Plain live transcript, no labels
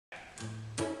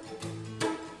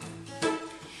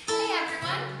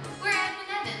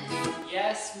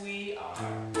Yes, we are.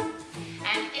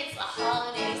 And it's the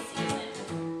holiday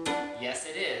season. Yes,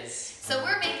 it is. So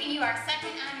we're making you our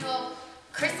second annual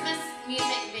Christmas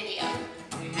music video.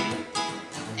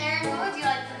 Aaron, what would you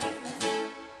like to make this?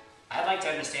 I'd like to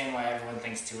understand why everyone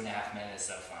thinks 2.5 Men is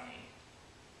so funny.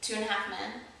 2.5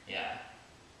 Men? Yeah.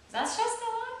 That's just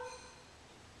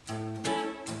the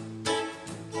one?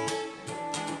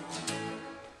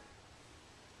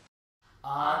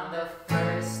 On the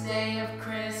first day of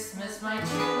Christmas, my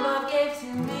true love gave to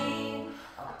me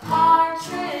a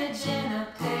partridge in a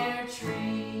pear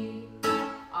tree.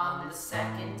 On the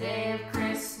second day of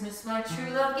Christmas, my true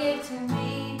love gave to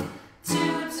me 2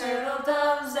 turtle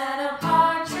doves and a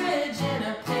partridge in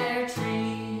a pear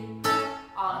tree.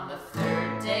 On the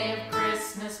third day of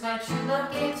Christmas, my true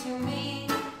love gave to me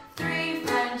 3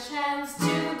 French hens, 2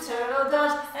 turtle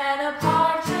doves, and a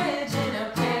partridge in a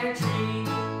pear tree.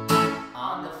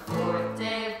 On the 4th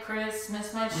day of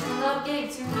Christmas, my true love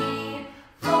gave to me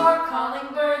 4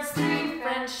 calling birds, 3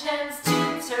 French hens, 2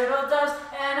 turtle doves,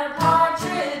 and a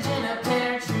partridge in a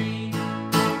pear tree.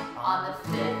 On the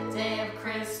 5th day of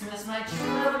Christmas, my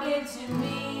true love gave to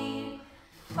me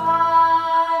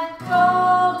 5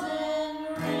 golden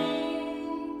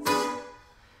rings,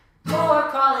 4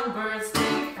 calling birds,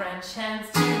 3 French hens,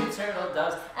 2 turtle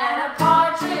doves, and a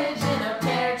partridge in a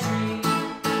pear tree.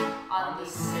 On the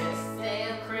 6th day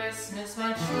of Christmas,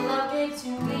 my true love gave to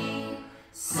me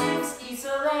 6 geese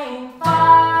laying,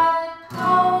 5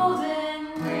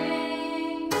 golden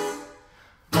rings,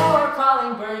 4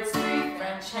 calling birds, 3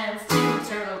 French hens, 2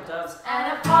 turtle doves,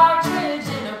 and a partridge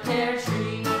in a pear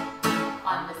tree.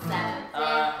 On the 7th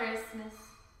day of Christmas.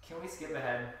 Can we skip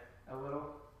ahead a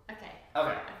little? Okay.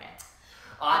 Okay.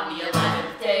 On the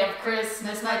 11th day of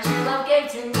Christmas, my true love gave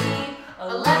to me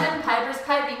 11 pipers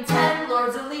piping, 10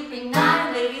 lords a leaping,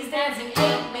 9 ladies dancing,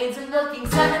 8 maids a milking,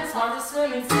 7 swans a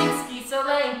swimming, 6 geese a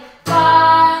laying,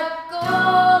 5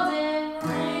 golden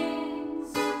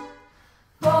rings,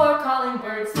 4 calling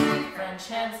birds, 3 French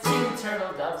hens, 2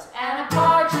 turtle doves, and a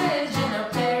partridge in a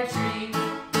pear tree.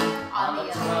 On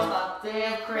the 12th day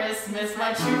of Christmas,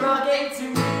 my true love gave to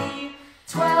me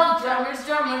 12 drummers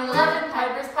drumming, 11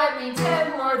 pipers piping,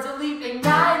 10 lords a leaping,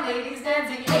 9 ladies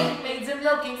dancing, 8 maids a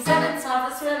milking, 7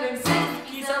 swans a swimming, 6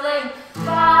 geese a laying,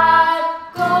 5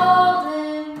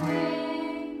 golden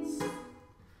rings,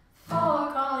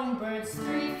 4 calling birds,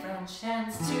 3 French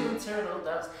hens, 2 turtle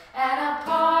doves, and a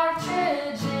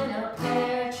partridge in a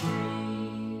pear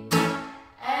tree.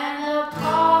 And a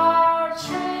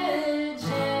partridge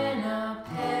in a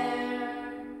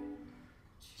pear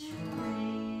tree.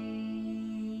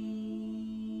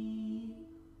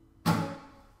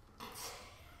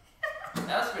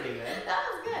 That was pretty good. That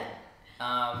was good.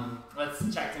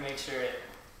 Let's check to make sure it...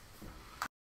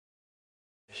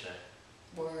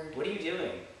 Word. What are you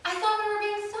doing? I thought we were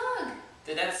being thug.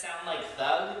 Did that sound like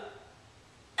thug?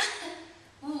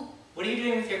 Ooh, What are you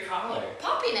doing with your collar?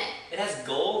 popping it. It has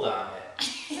gold on it.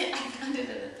 I found it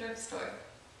at the thrift store.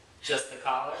 Just the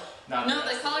collar? Not No, rest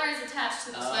the of collar is attached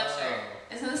to the Oh. sweatshirt.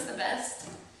 Isn't this the best?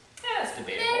 Yeah, it's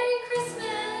debatable. Merry Christmas!